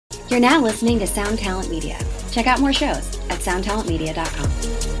You're now listening to Sound Talent Media. Check out more shows at soundtalentmedia.com.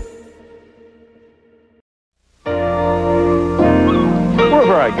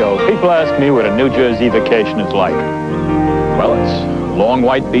 Wherever I go, people ask me what a New Jersey vacation is like. Well, it's long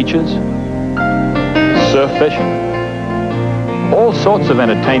white beaches, surf fishing, all sorts of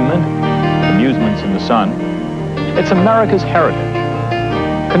entertainment, amusements in the sun. It's America's heritage.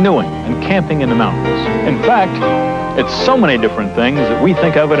 Canoeing and camping in the mountains. In fact, it's so many different things that we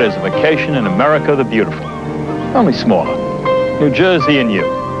think of it as a vacation in America the Beautiful. Only smaller. New Jersey and you.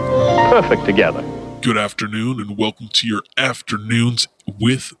 Perfect together. Good afternoon and welcome to your Afternoons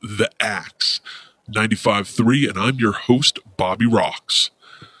with the Axe. 95.3 and I'm your host, Bobby Rocks.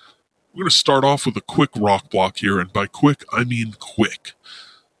 We're going to start off with a quick rock block here, and by quick, I mean quick.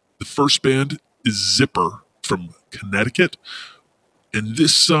 The first band is Zipper from Connecticut, and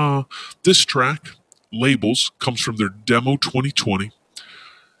this track, Labels, comes from their demo 2020.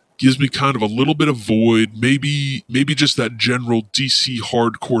 Gives me kind of a little bit of Void, maybe just that general DC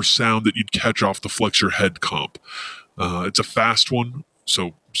hardcore sound that you'd catch off the Flex Your Head comp. It's a fast one,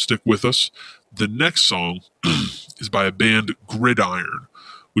 so stick with us. The next song is by a band, Gridiron,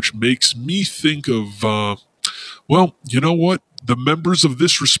 which makes me think of, well, you know what? The members of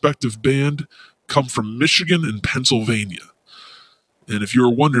this respective band come from Michigan and Pennsylvania. And if you're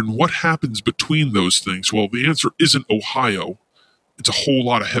wondering what happens between those things, well, the answer isn't Ohio. It's a whole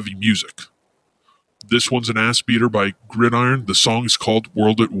lot of heavy music. This one's an ass beater by Gridiron. The song is called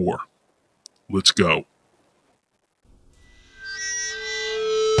World at War. Let's go.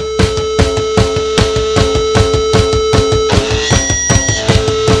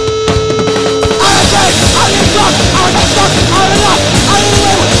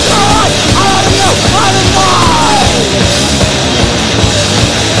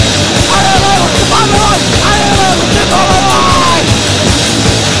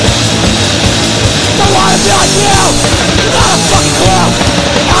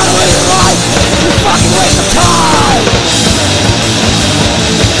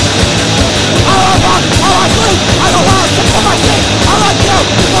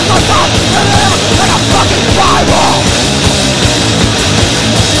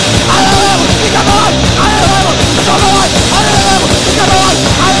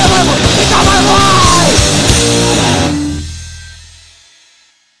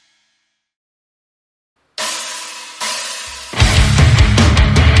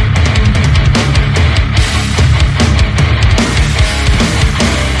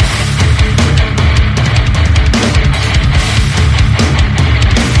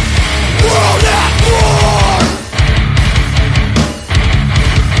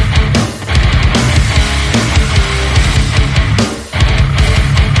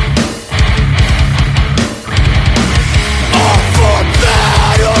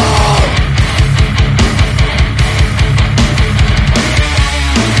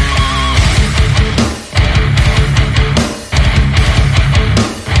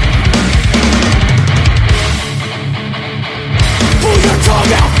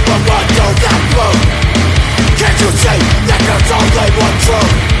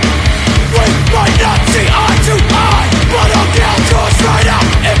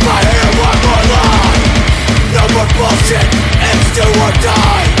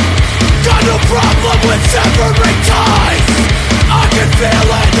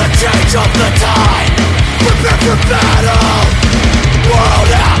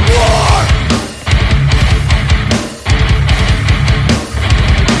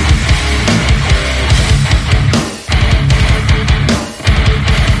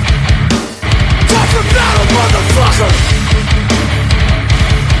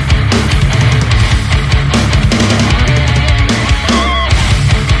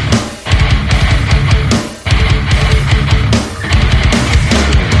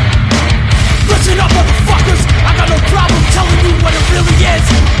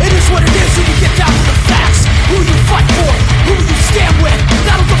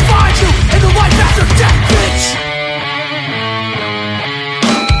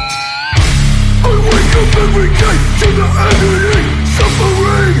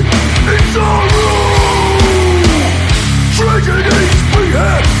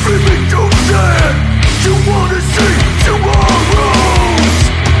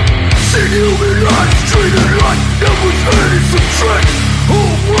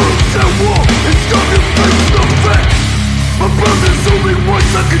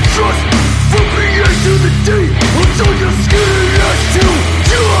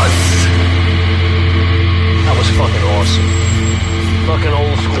 That was fucking awesome. Fucking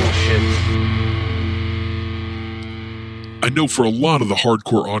old school shit. I know for a lot of the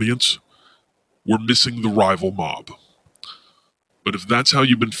hardcore audience, we're missing the Rival Mob. But if that's how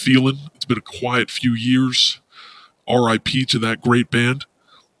you've been feeling, it's been a quiet few years, RIP to that great band.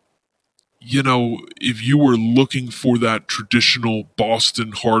 You know, if you were looking for that traditional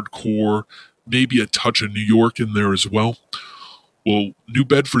Boston hardcore, maybe a touch of New York in there as well, well, New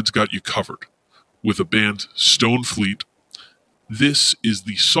Bedford's got you covered with a band, Stone Fleet. This is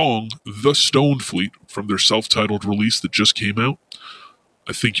the song, The Stone Fleet, from their self-titled release that just came out.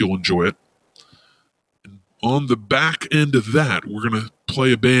 I think you'll enjoy it. And on the back end of that, we're going to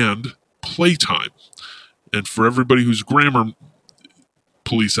play a band, Playtime. And for everybody who's grammar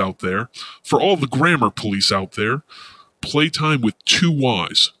police out there, for all the grammar police out there, Playtime with 2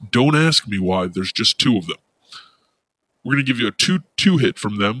 Ys. Don't ask me why, there's just 2 of them. We're going to give you a two hit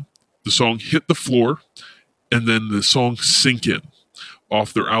from them. The song Hit the Floor, and then the song Sink In,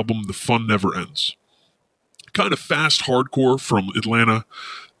 off their album The Fun Never Ends. Kind of fast hardcore from Atlanta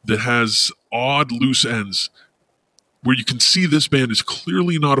that has odd loose ends, where you can see this band is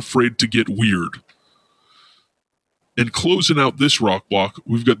clearly not afraid to get weird. And closing out this rock block,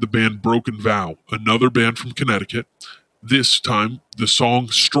 we've got the band Broken Vow, another band from Connecticut. This time, the song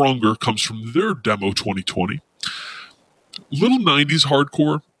Stronger comes from their demo 2020. Little 90s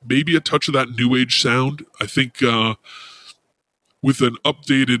hardcore, maybe a touch of that new age sound. I think with an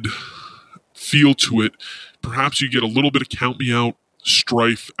updated feel to it, perhaps you get a little bit of Count Me Out,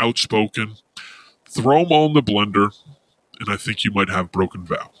 Strife, Outspoken. Throw them all in the blender, and I think you might have Broken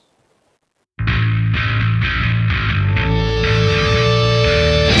Vow.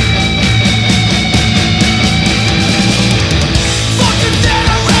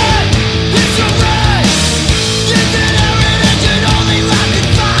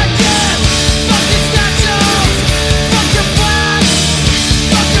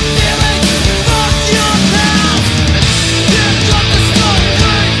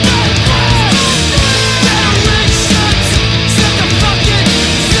 Generations, set the fucking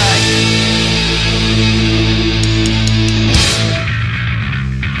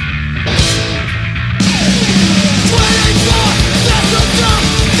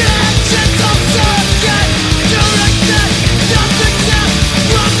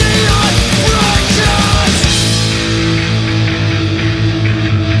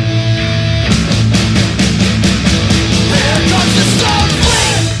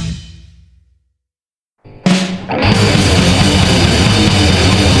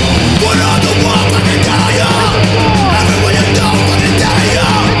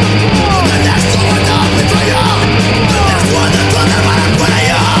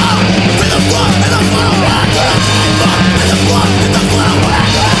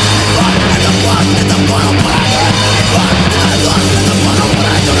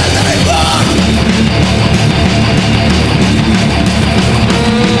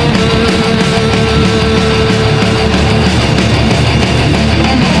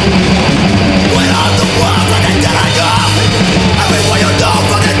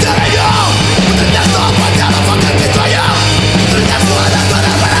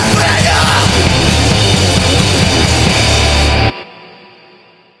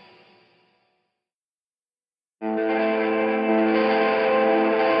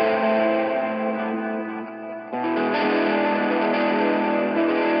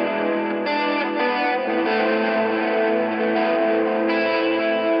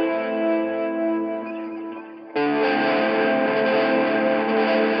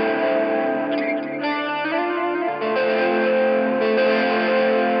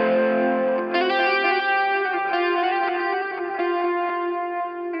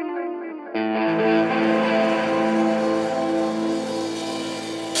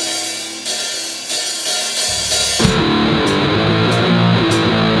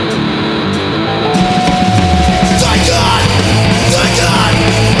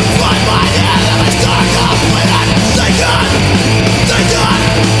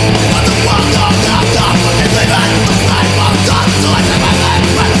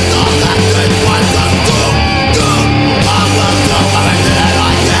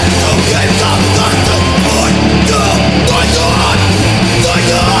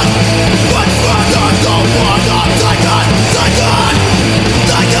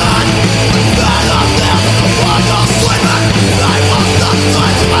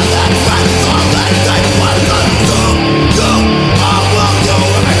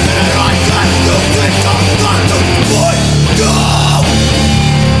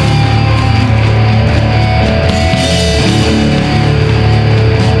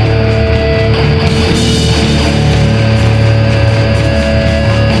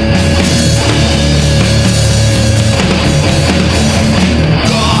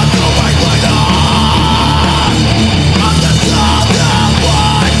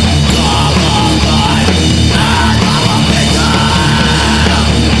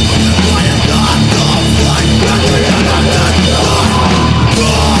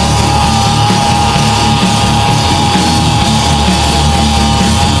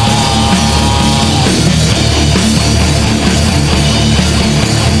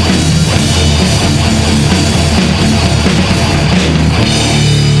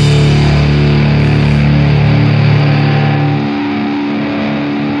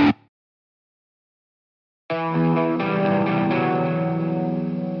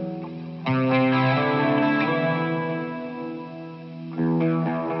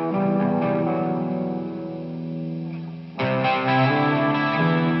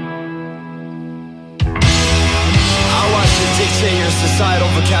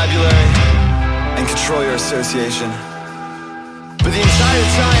Association. But the entire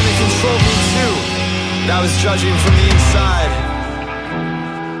time it controlled me too. And I was judging from the inside,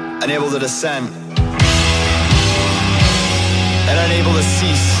 unable to dissent, and unable to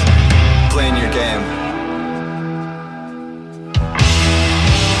cease playing your game.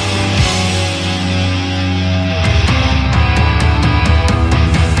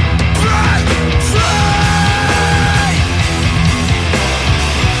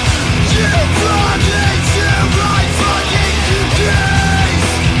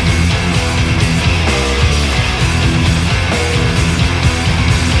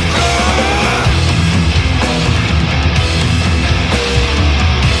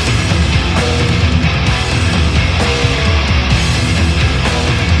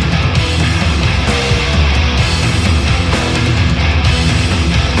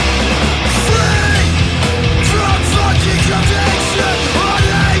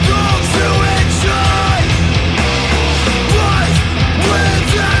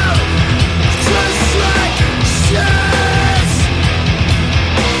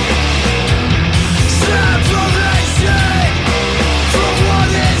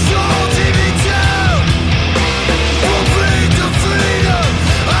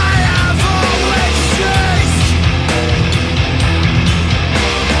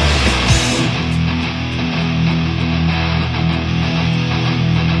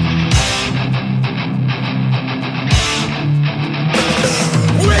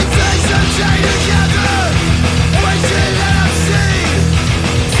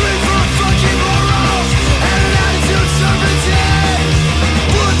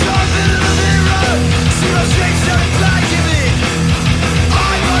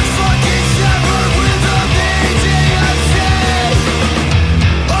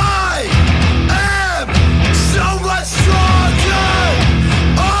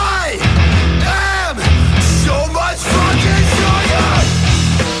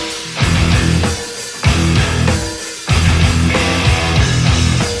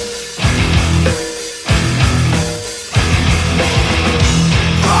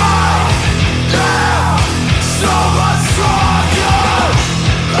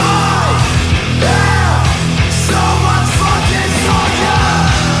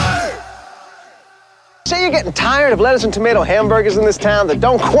 Tired of lettuce and tomato hamburgers in this town that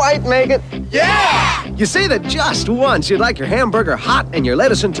don't quite make it? Yeah! You say that just once you'd like your hamburger hot and your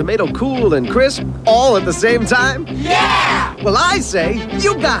lettuce and tomato cool and crisp all at the same time? Yeah! Well, I say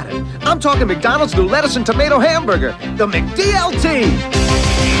you got it. I'm talking McDonald's new lettuce and tomato hamburger, the McDLT.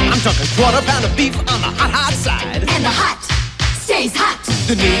 I'm talking quarter pound of beef on the hot side. And the hot stays hot.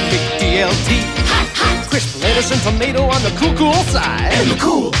 The new McDLT. Hot, hot. Crisp lettuce and tomato on the cool side. And the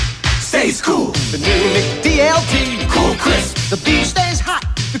cool stays cool. The new McDLT. Cool crisp. The beef stays hot,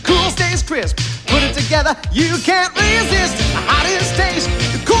 the cool stays crisp. Put it together, you can't resist. The hottest taste,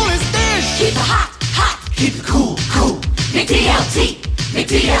 the coolest dish. Keep it hot, hot. Keep it cool, cool. McDLT,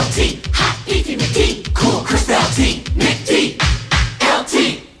 McDLT. Hot beefy McD. Cool crisp LT.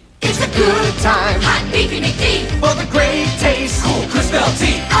 McDLT. It's a good time. Hot beefy McD. For the great taste, Cool crisp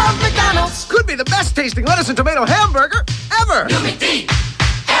LT. of McDonald's. Could be the best tasting lettuce and tomato hamburger ever. New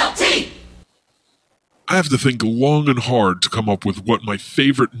McDLT. I have to think long and hard to come up with what my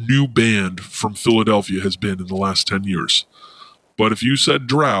favorite new band from Philadelphia has been in the last 10 years. But if you said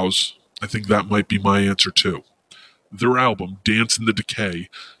Drowse, I think that might be my answer too. Their album, Dance in the Decay,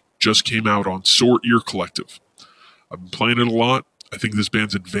 just came out on Sore Ear Collective. I've been playing it a lot. I think this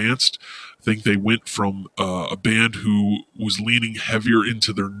band's advanced. I think they went from a band who was leaning heavier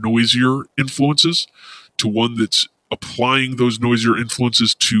into their noisier influences to one that's applying those noisier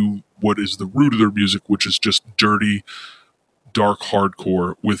influences to what is the root of their music, which is just dirty, dark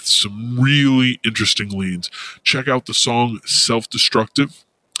hardcore with some really interesting leans. Check out the song Self-Destructive.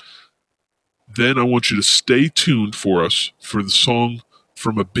 Then I want you to stay tuned for us for the song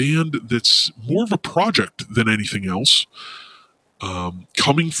from a band that's more of a project than anything else.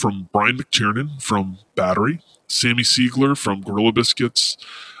 Coming from Brian McTiernan from Battery, Sammy Siegler from Gorilla Biscuits,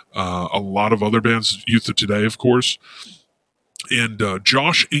 a lot of other bands, Youth of Today, of course. And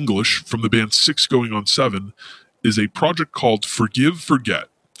Josh English from the band 6 Going on 7 is a project called Forgive, Forget.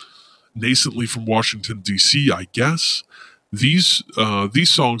 Nascently from Washington, D.C., I guess. These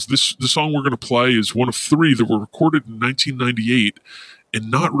songs, the song we're going to play is one of 3 that were recorded in 1998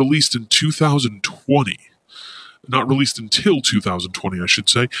 and not released in 2020. Not released until 2020, I should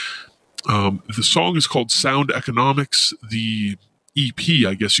say. The song is called Sound Economics. The EP,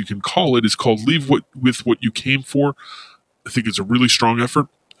 I guess you can call it, is called Leave with What You Came For. I think it's a really strong effort,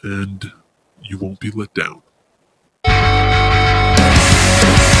 and you won't be let down.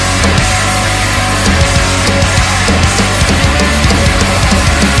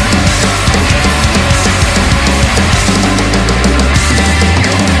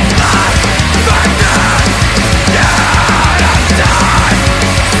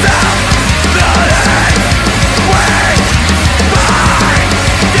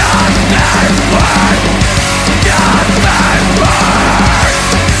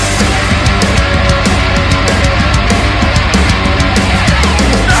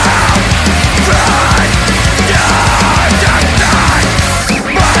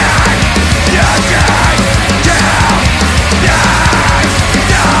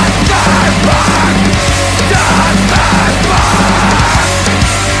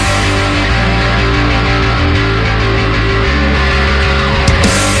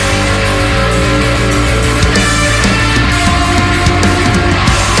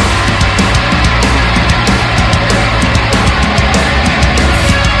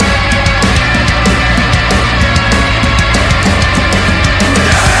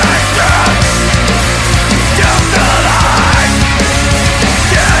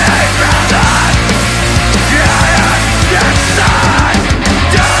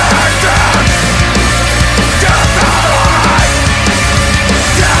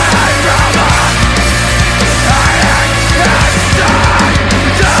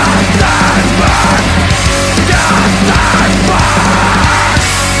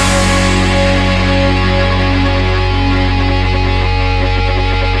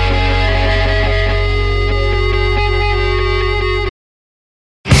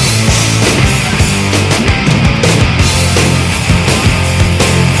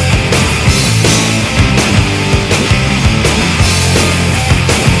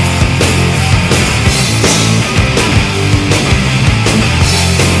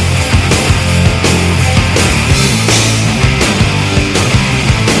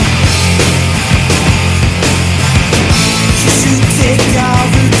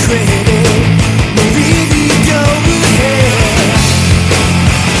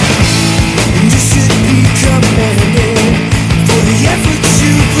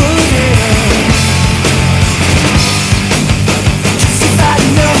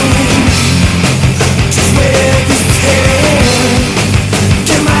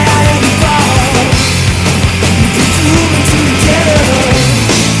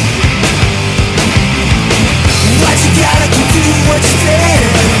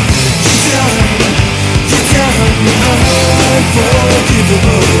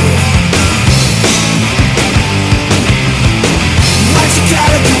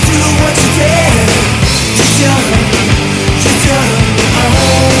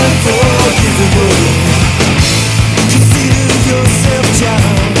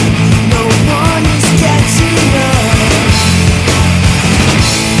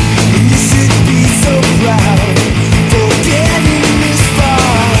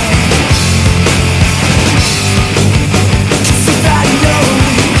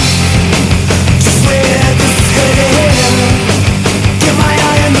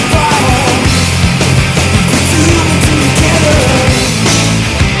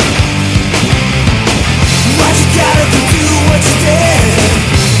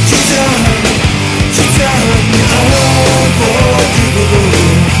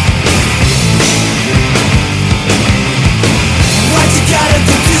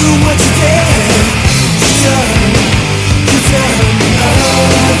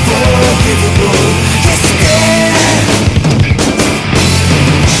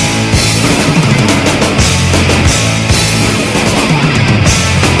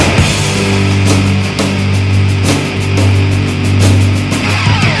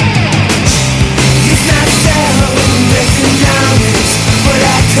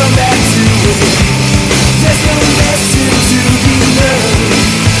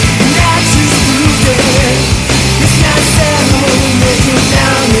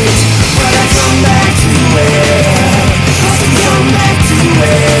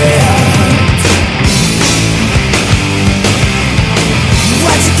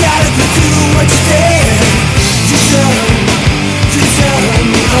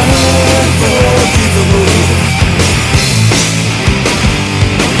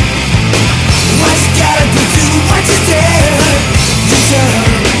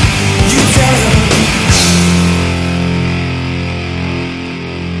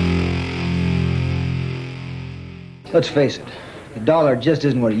 Let's face it, the dollar just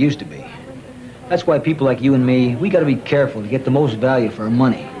isn't what it used to be. That's why people like you and me, we gotta be careful to get the most value for our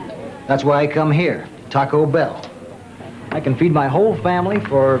money. That's why I come here, Taco Bell. I can feed my whole family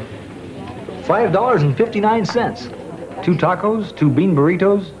for $5.59. 2 tacos, 2 bean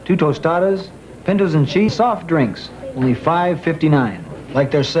burritos, 2 tostadas, pintos and cheese, soft drinks. Only $5.59. Like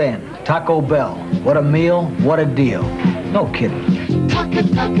they're saying, Taco Bell. What a meal, what a deal. No kidding.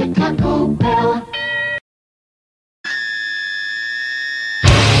 Taco Bell.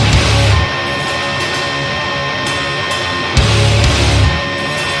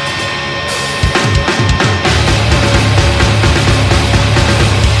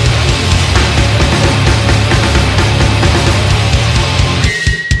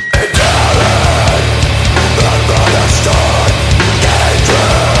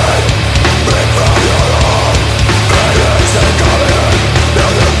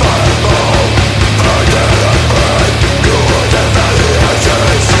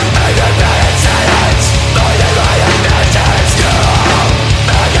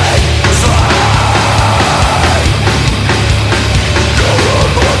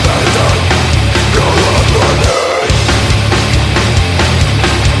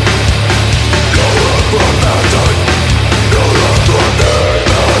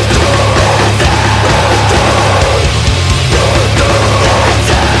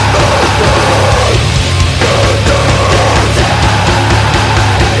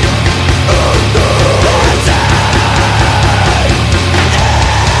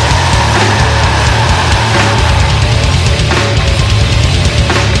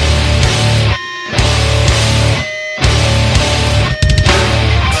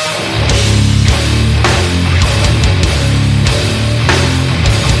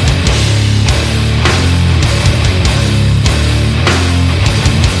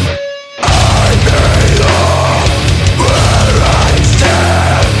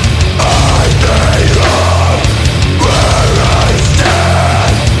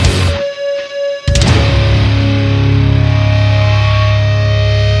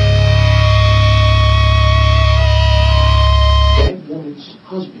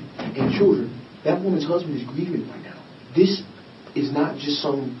 This is not just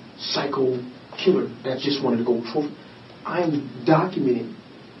some psycho killer that just wanted to go trophy. I am documenting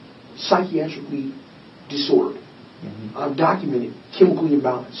psychiatrically disordered. I'm documenting chemically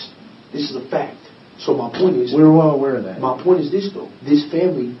imbalanced. This is a fact. So my point is... We're well aware of that. My point is this, though. This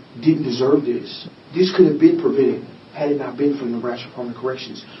family didn't deserve this. This could have been prevented had it not been for the Nebraska Department of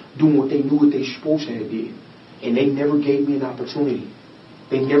Corrections doing what they knew what they supposed to have did. And they never gave me an opportunity.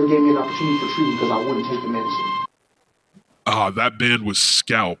 They never gave me an opportunity for treatment because I wouldn't take the medicine. That band was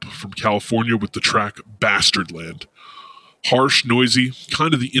Scalp from California with the track Bastardland. Harsh, noisy,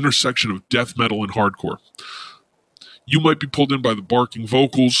 kind of the intersection of death metal and hardcore. You might be pulled in by the barking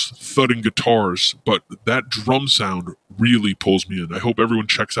vocals, thudding guitars, but that drum sound really pulls me in. I hope everyone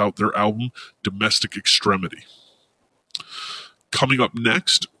checks out their album, Domestic Extremity. Coming up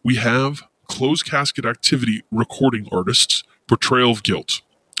next, we have Closed Casket Activity recording artists, Portrayal of Guilt.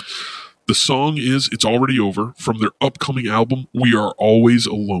 The song is It's Already Over from their upcoming album, We Are Always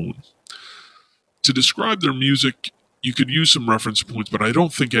Alone. To describe their music, you could use some reference points, but I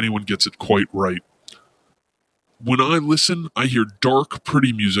don't think anyone gets it quite right. When I listen, I hear dark,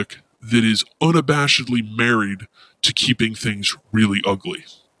 pretty music that is unabashedly married to keeping things really ugly.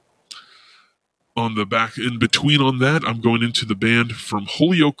 On the back, in between on that, I'm going into the band from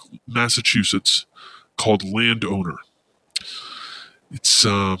Holyoke, Massachusetts, called Landowner. It's,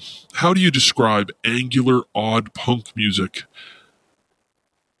 how do you describe angular, odd punk music?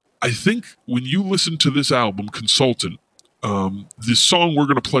 I think when you listen to this album, Consultant, the song we're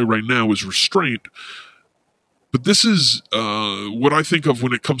going to play right now is Restraint, but this is what I think of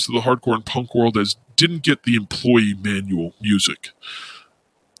when it comes to the hardcore and punk world as didn't get the employee manual music.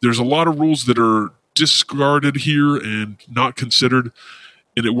 There's a lot of rules that are discarded here and not considered,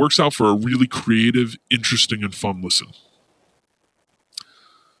 and it works out for a really creative, interesting, and fun listen.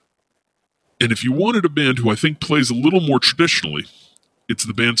 And if you wanted a band who I think plays a little more traditionally, it's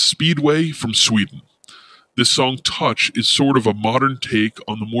the band Speedway from Sweden. This song, Touch, is sort of a modern take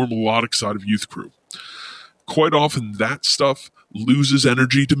on the more melodic side of Youth Crew. Quite often that stuff loses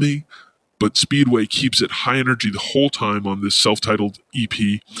energy to me, but Speedway keeps it high energy the whole time on this self-titled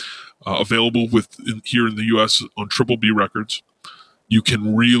EP, available here in the US on Triple B Records. You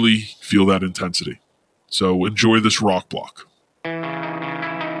can really feel that intensity. So enjoy this rock block.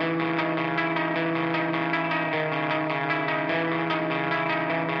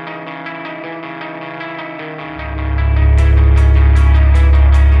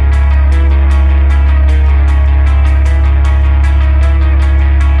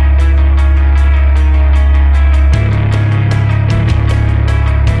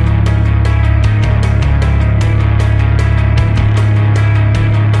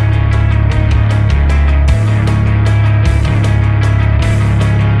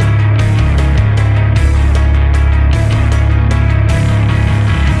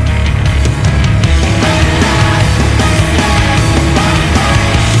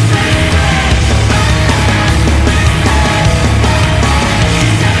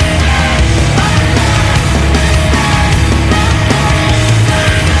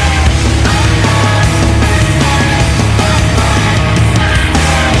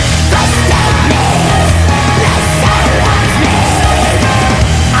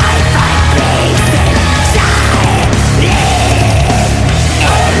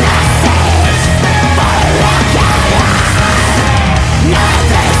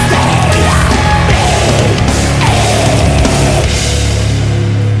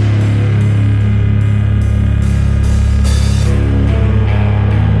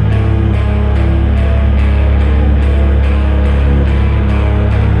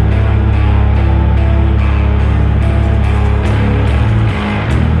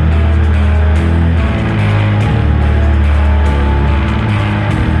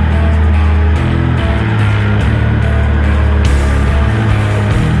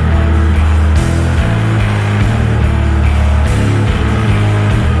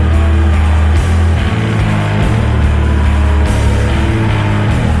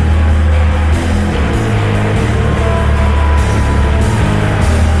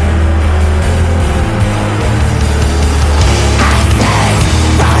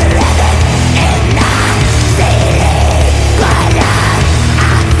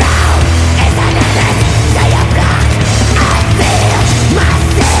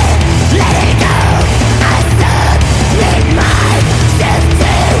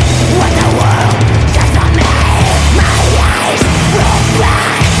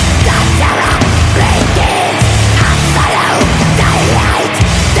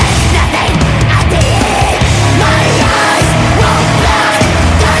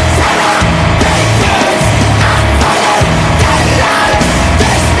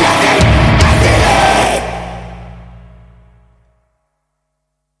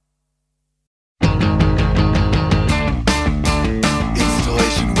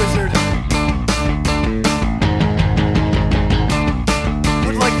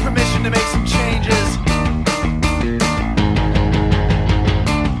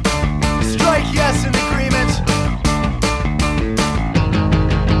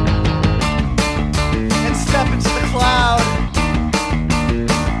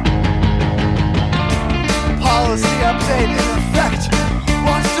 update in effect.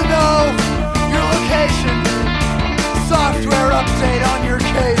 Wants to know your location. Software update on your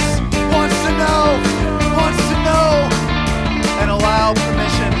case. Wants to know, and allow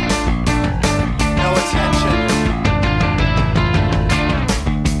permission. No attention.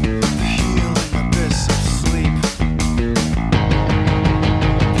 The healing abyss of sleep.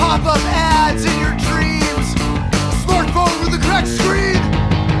 Pop-up ads in your dreams. Smartphone with the cracked screen.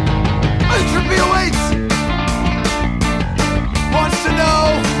 Entropy awaits. Wants to know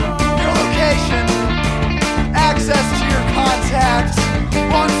your location. Access to your contacts.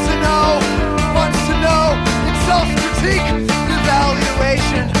 Wants to know. In self-critique,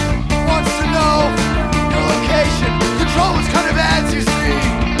 evaluation. Wants to know your location. Control what kind of ads you see.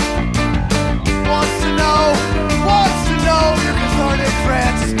 Wants to know your cathartic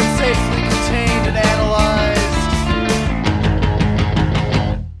rant has been safely contained and analyzed.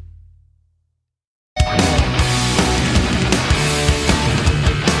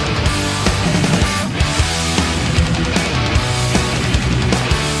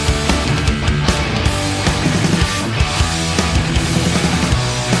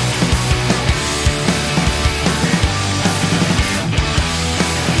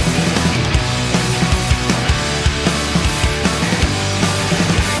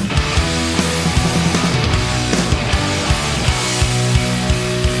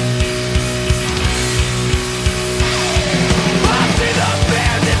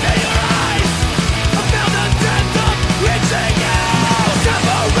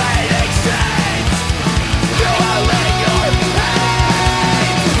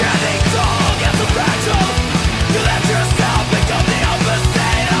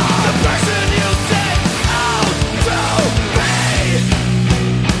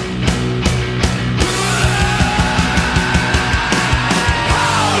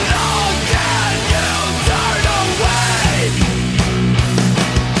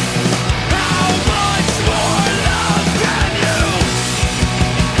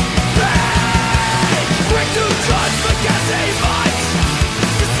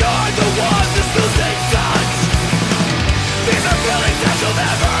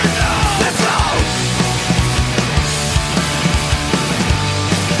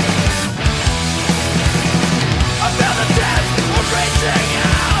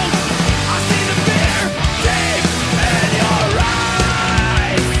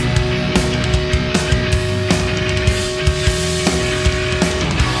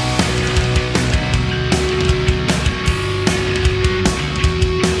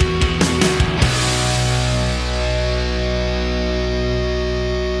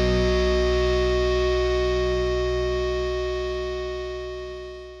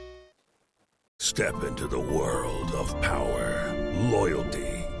 Step into the world of power, loyalty,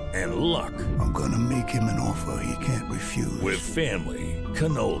 and luck. I'm gonna make him an offer he can't refuse. With family,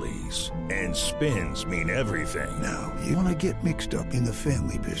 cannolis, and spins mean everything. Now, you wanna get mixed up in the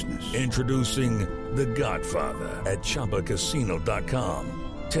family business. Introducing The Godfather at ChumbaCasino.com.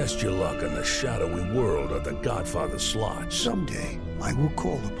 Test your luck in the shadowy world of The Godfather slot. Someday, I will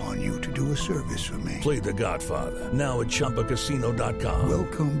call upon you to do a service for me. Play The Godfather, now at ChumbaCasino.com.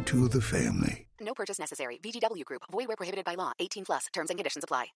 Welcome to the family. No purchase necessary. VGW Group. Void where prohibited by law. 18+. Terms and conditions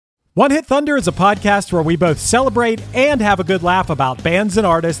apply. One Hit Thunder is a podcast where we both celebrate and have a good laugh about bands and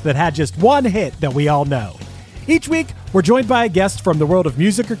artists that had just one hit that we all know. Each week, we're joined by a guest from the world of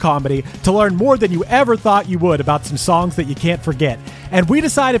music or comedy to learn more than you ever thought you would about some songs that you can't forget. And we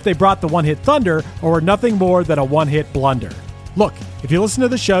decide if they brought the One Hit Thunder or were nothing more than a one-hit blunder. Look, if you listen to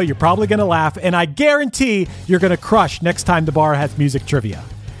the show, you're probably going to laugh, and I guarantee you're going to crush next time the bar has music trivia.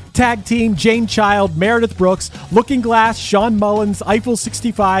 Tag Team, Jane Child, Meredith Brooks, Looking Glass, Sean Mullins, Eiffel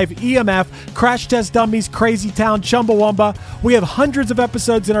 65, EMF, Crash Test Dummies, Crazy Town, Chumbawamba. We have hundreds of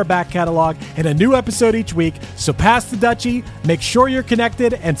episodes in our back catalog and a new episode each week, so pass the Dutchie, make sure you're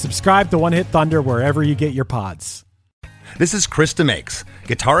connected, and subscribe to One Hit Thunder wherever you get your pods. This is Krista Makes,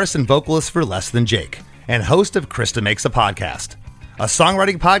 guitarist and vocalist for Less Than Jake, and host of Krista Makes a Podcast, a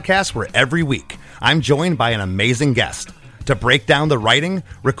songwriting podcast where every week I'm joined by an amazing guest to break down the writing,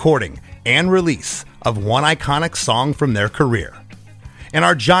 recording, and release of one iconic song from their career. In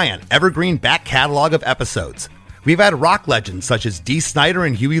our giant evergreen back catalog of episodes, we've had rock legends such as Dee Snider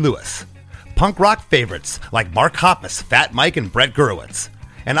and Huey Lewis, punk rock favorites like Mark Hoppus, Fat Mike, and Brett Gurewitz,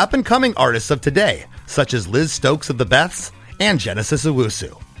 and up-and-coming artists of today such as Liz Stokes of the Beths and Genesis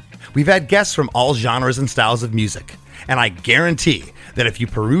Owusu. We've had guests from all genres and styles of music, and I guarantee that if you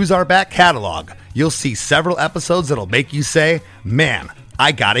peruse our back catalog, you'll see several episodes that'll make you say, man,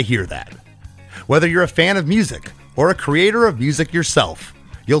 I gotta hear that. Whether you're a fan of music or a creator of music yourself,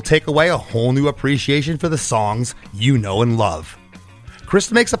 you'll take away a whole new appreciation for the songs you know and love.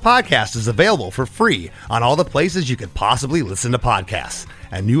 Krista Makes a Podcast is available for free on all the places you could possibly listen to podcasts,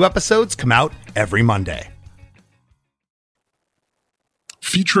 and new episodes come out every Monday.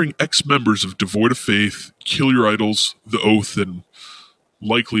 Featuring ex-members of Devoid of Faith, Kill Your Idols, The Oath, and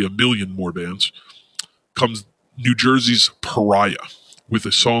likely a million more bands, comes New Jersey's Pariah with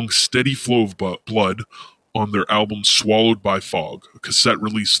a song Steady Flow of Blood on their album Swallowed by Fog, a cassette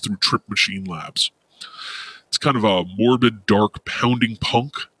release through Trip Machine Labs. It's kind of a morbid, dark, pounding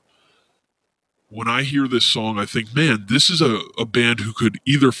punk. When I hear this song, I think, man, this is a band who could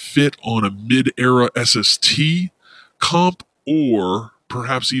either fit on a mid-era SST comp or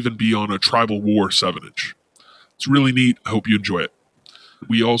perhaps even be on a Tribal War 7-inch. It's really neat. I hope you enjoy it.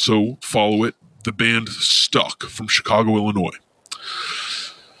 We also follow it, the band Stuck from Chicago, Illinois.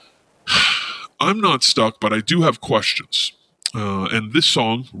 I'm not stuck, but I do have questions. And this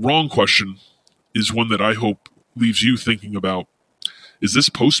song, Wrong Question, is one that I hope leaves you thinking about. Is this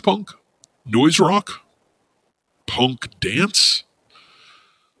post-punk? Noise rock? Punk dance?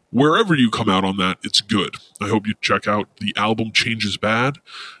 Wherever you come out on that, it's good. I hope you check out the album Change is Bad.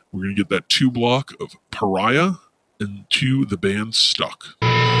 We're going to get that 2 block of Pariah and to the band Stuck.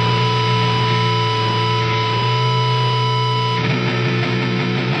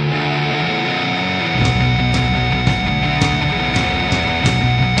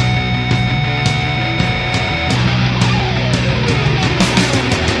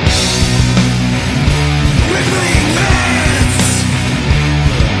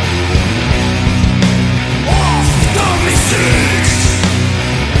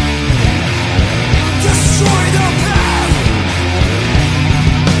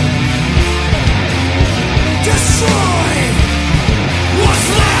 Destroy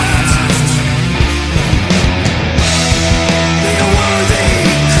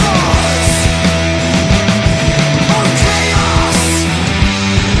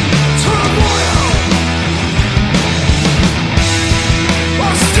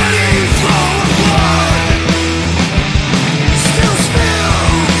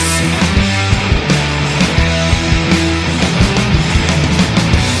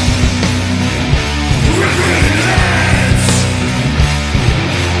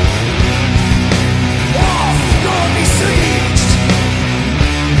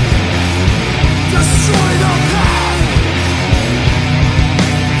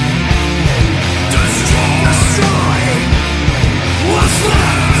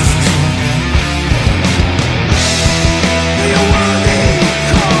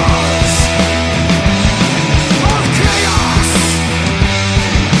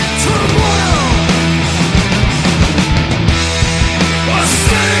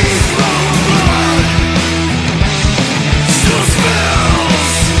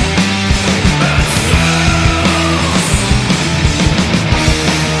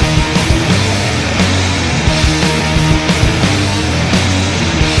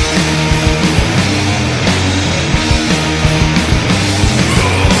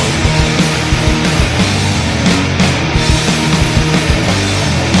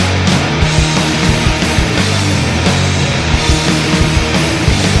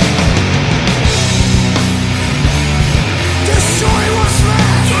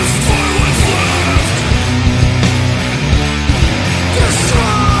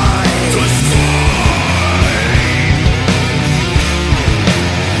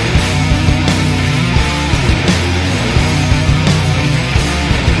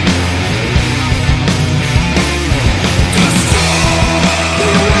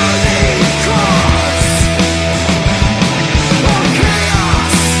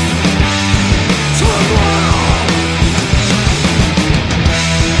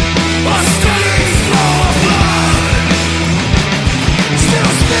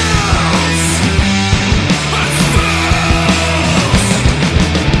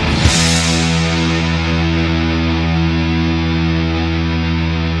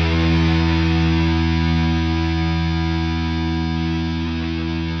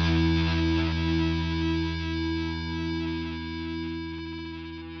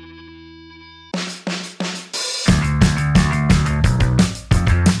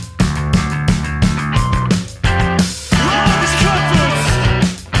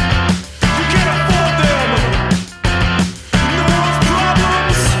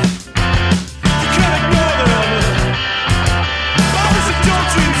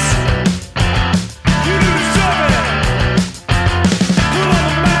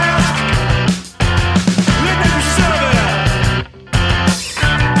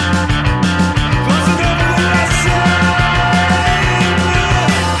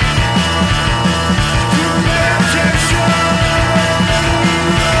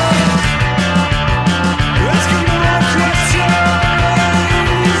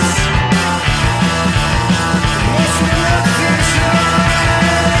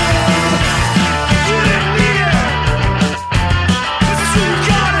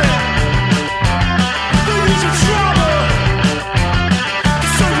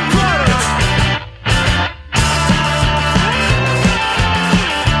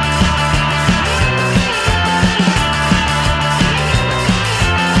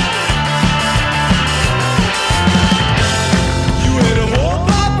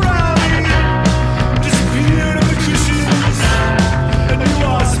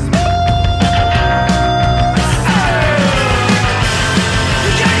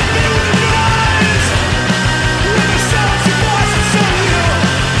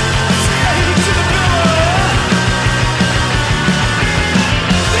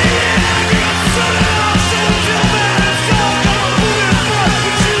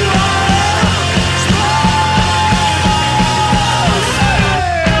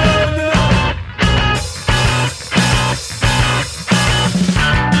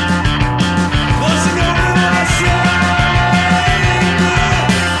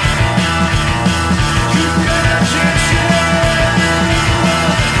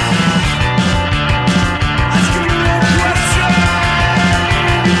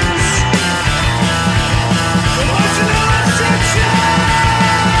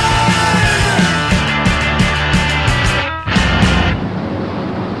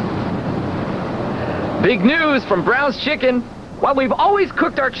news from Brown's Chicken. While we've always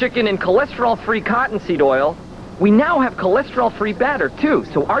cooked our chicken in cholesterol-free cottonseed oil, we now have cholesterol-free batter, too.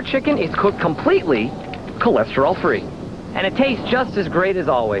 So our chicken is cooked completely cholesterol-free. And it tastes just as great as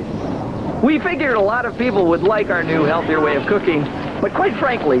always. We figured a lot of people would like our new, healthier way of cooking, but quite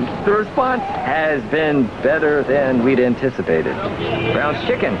frankly, the response has been better than we'd anticipated. Brown's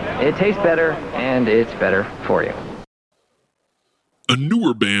Chicken, it tastes better, and it's better for you. A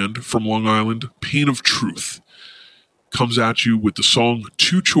newer band from Long Island, Pain of Truth, comes at you with the song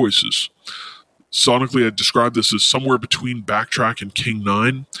Two Choices. Sonically, I'd describe this as somewhere between Backtrack and King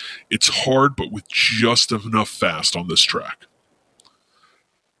 9. It's hard, but with just enough fast on this track.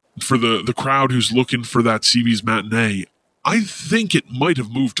 For the crowd who's looking for that CB's matinee, I think it might have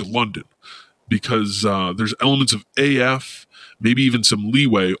moved to London because there's elements of AF, maybe even some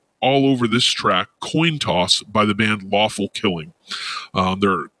leeway all over this track, Coin Toss by the band Lawful Killing.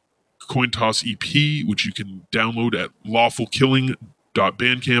 Their Coin Toss EP, which you can download at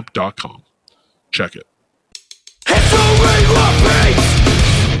lawfulkilling.bandcamp.com. Check it. It's a ring of peace.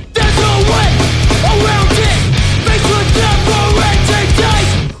 There's no way around it. Face with never-ending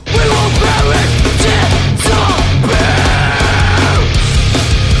days. We will perish, disappear.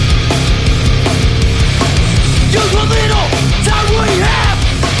 Use what little time we have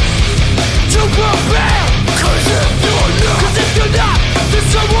to prepare. Cause if you're not, there's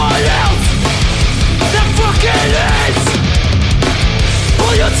someone else that fucking is.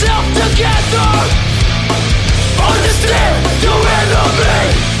 Pull yourself together. Understand your enemy.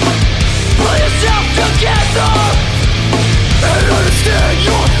 Pull yourself together and understand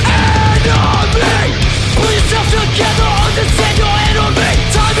your enemy. Pull yourself together, understand your enemy.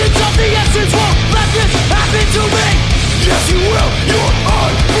 Time is of the essence, won't let this happen to me. Yes you will, you're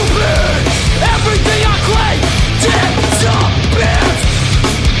unprepared. Everything I claim disappears.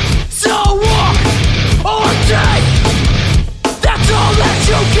 So walk or die. That's all that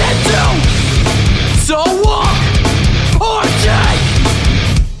you can do. So walk or die.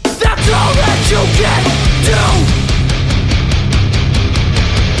 That's all that you can do.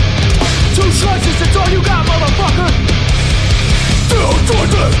 Two choices, that's all you got, motherfucker. Two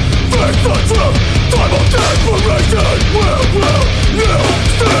choices, face the truth. Time of desperation will you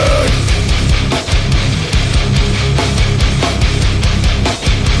stand.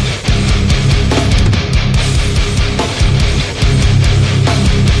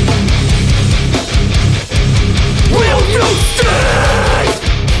 Will you stay?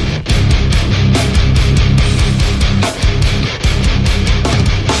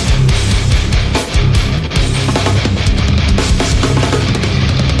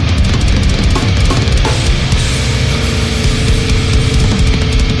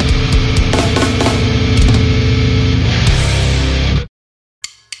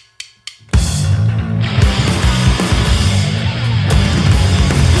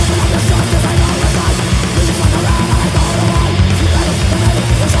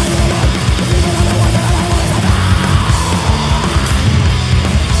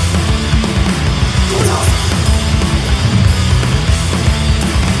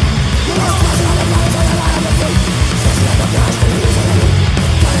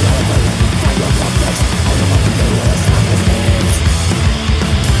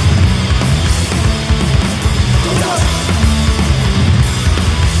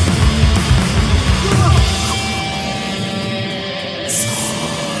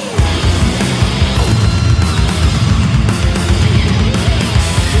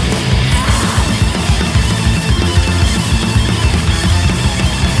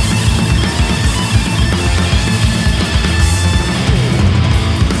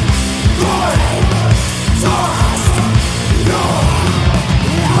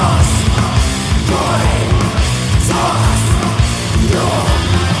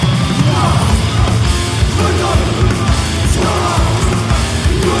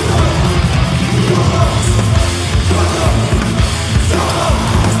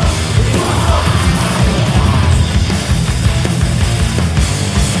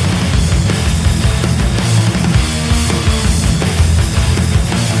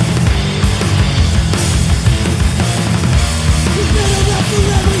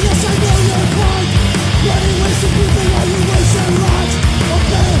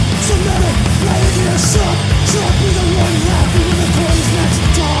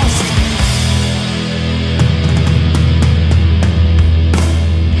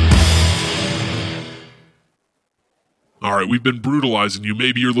 We've been brutalizing you.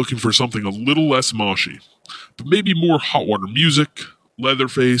 Maybe you're looking for something a little less moshy, but maybe more Hot Water Music,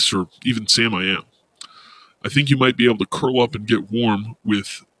 Leatherface, or even Sam I Am. I think you might be able to curl up and get warm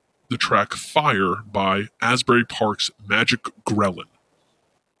with the track Fire by Asbury Park's Magic Grelin.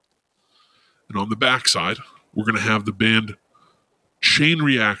 And on the backside, we're going to have the band Chain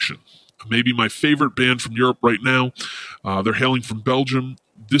Reaction, maybe my favorite band from Europe right now. They're hailing from Belgium.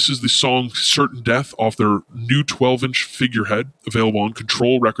 This is the song Certain Death off their new 12-inch Figurehead, available on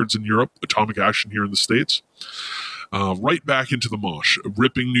Control Records in Europe, Atomic Action here in the States. Right back into the mosh, a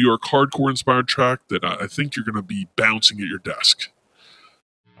ripping New York hardcore-inspired track that I think you're going to be bouncing at your desk.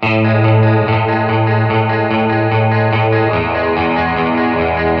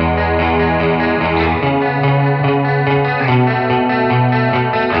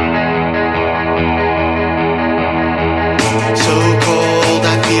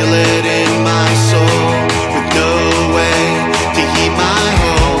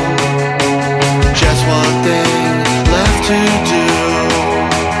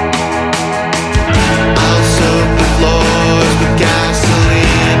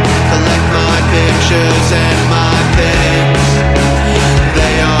 And my things,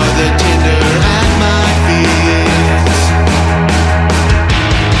 they are the tinder at my feet.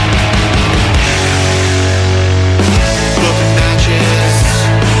 Broken matches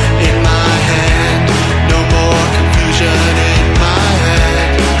in my hand, no more confusion in my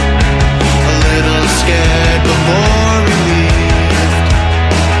head. A little scared but more relieved.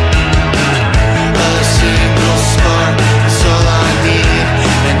 A single spark is all I need,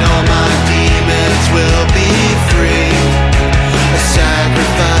 and all my demons will be free. A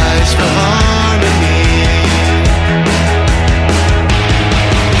sacrifice for harmony.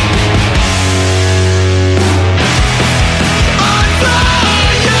 On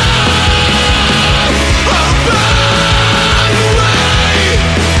fire, I'll burn away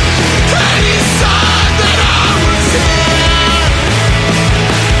any sign that I was here.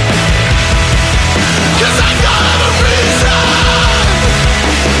 'Cause I don't have a reason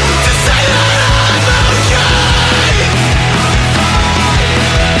to say that I'm okay.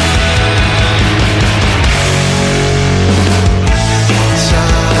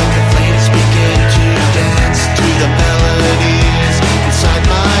 Inside, the flames begin to dance to the melodies inside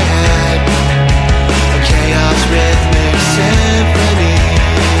my head. A chaos rhythmic symphony.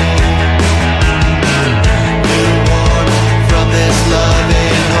 New warmth from this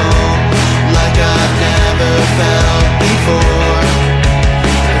loving home, like I've never felt before.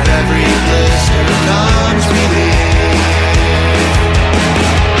 With every blister comes relief.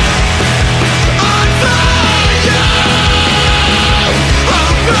 On fire,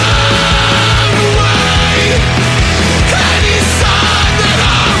 I'll burn away any sign that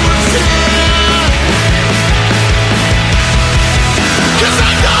I was here. 'Cause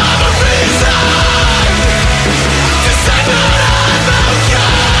I don't have a reason to say that I'm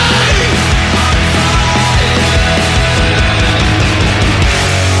okay.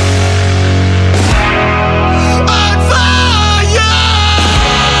 On fire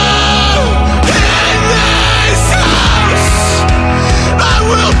in this house, I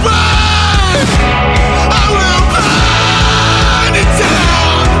will burn it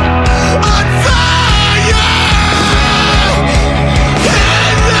down. On fire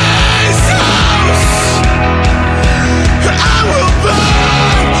in this house, I will burn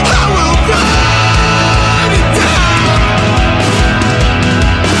it down.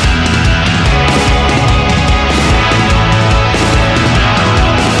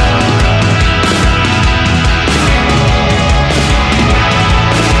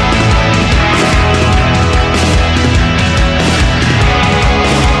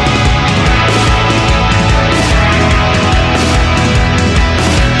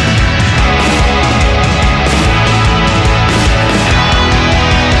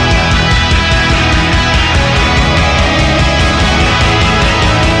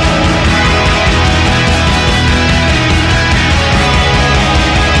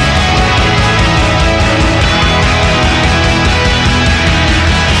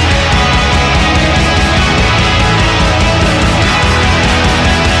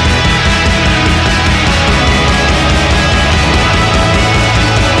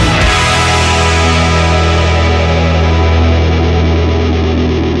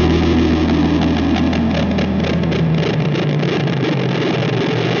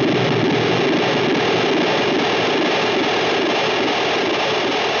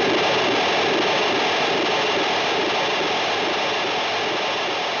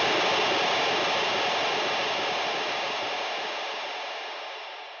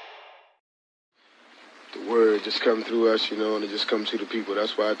 The word just come through us, and it just comes to the people.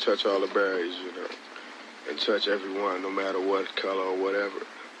 That's why I touch all the barriers, and touch everyone, no matter what color or whatever.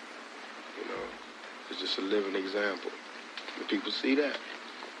 It's just a living example. The people see that.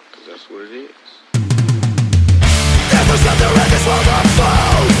 because that's what it is. There's no shelter in this world of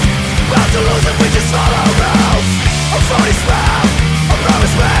fools. Bound to lose if we just follow rules. A phony smile, a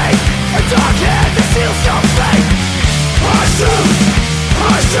promise made, a dark hand that seals your fate. Our shoes,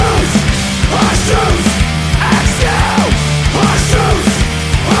 our shoes, our shoes, exhale. Our shoes,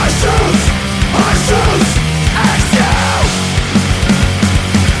 our shoes, our shoes, exhale.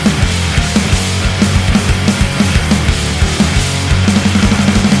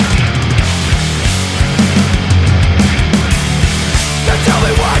 Now tell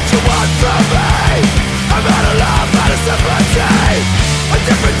me what you want from me. I'm out of love, out of sympathy. A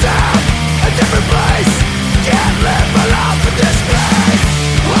different town, a different place. Can't live my life in this place.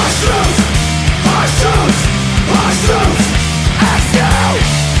 Our shoes, our shoes, our shoes, exhale.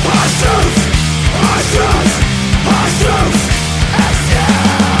 Our shoes, our shoes, our shoes,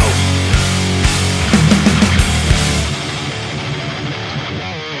 exhale.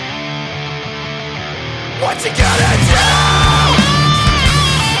 What you gonna do?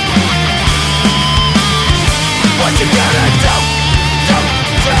 What you gonna do?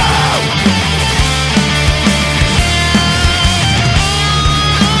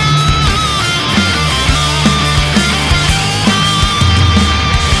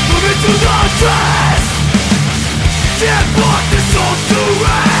 Move into the dress. Can't put this soul to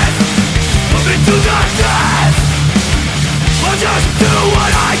rest. Move into the dress. I'll just do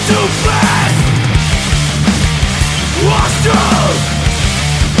what I do best. Wash through.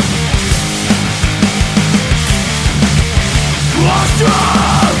 Wash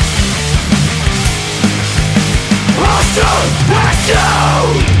through. Wash through. Wash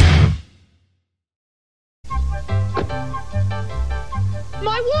through.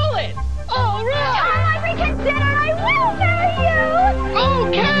 My wallet! All right! Oh, I reconsider! I will marry you!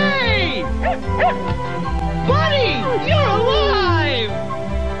 Okay! Buddy! You're alive!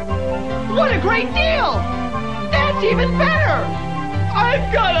 What a great deal! That's even better!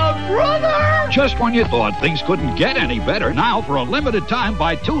 I've got a brother! Just when you thought things couldn't get any better, now for a limited time,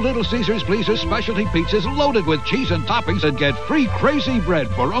 buy 2 Little Caesars Pleasers specialty pizzas loaded with cheese and toppings and get free crazy bread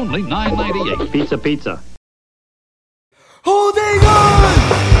for only $9.98. Pizza. Holding on!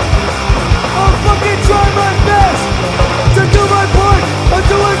 I'll fucking try my best to do my part and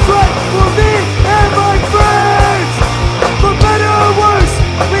do what's right for me and my friends! For better or worse,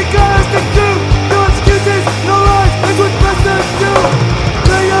 we gotta stick to no excuses, no lies, it's what's best to do.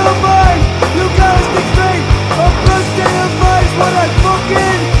 Play your mind, you gotta stick straight. A first day of life's what I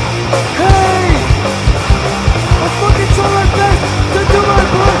fucking hate. I'll fucking try my best to do my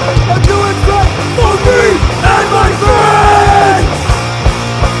part and do what's right for me and my friends!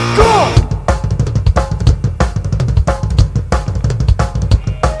 Cool!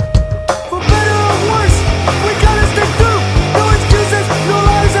 For better or worse, we gotta stick to no excuses, no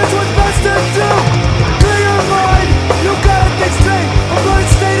lies, that's what's best to do. Clear your mind, you gotta think straight. A blood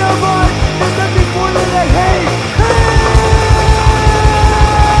state of mind, there's nothing more than that hate.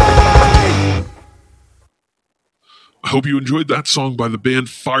 I hope you enjoyed that song by the band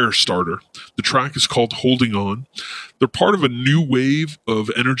Firestarter. The track is called Holding On. They're part of a new wave of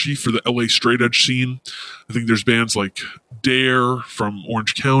energy for the LA straight edge scene. I think there's bands like Dare from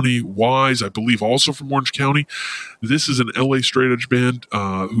Orange County, Wise, I believe also from Orange County. This is an LA straight edge band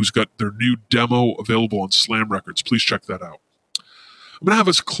who's got their new demo available on Slam Records. Please check that out. I'm going to have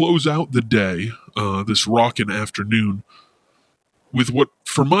us close out the day, this rockin' afternoon, with what,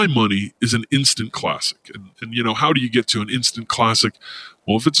 for my money, is an instant classic. And you know, how do you get to an instant classic?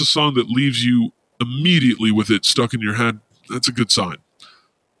 Well, if it's a song that leaves you immediately with it stuck in your head, that's a good sign.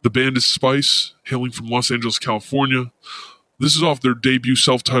 The band is Spice, hailing from Los Angeles, California. This is off their debut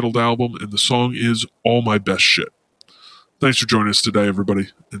self-titled album, and the song is All My Best Shit. Thanks for joining us today,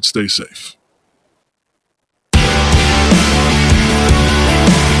 everybody, and stay safe.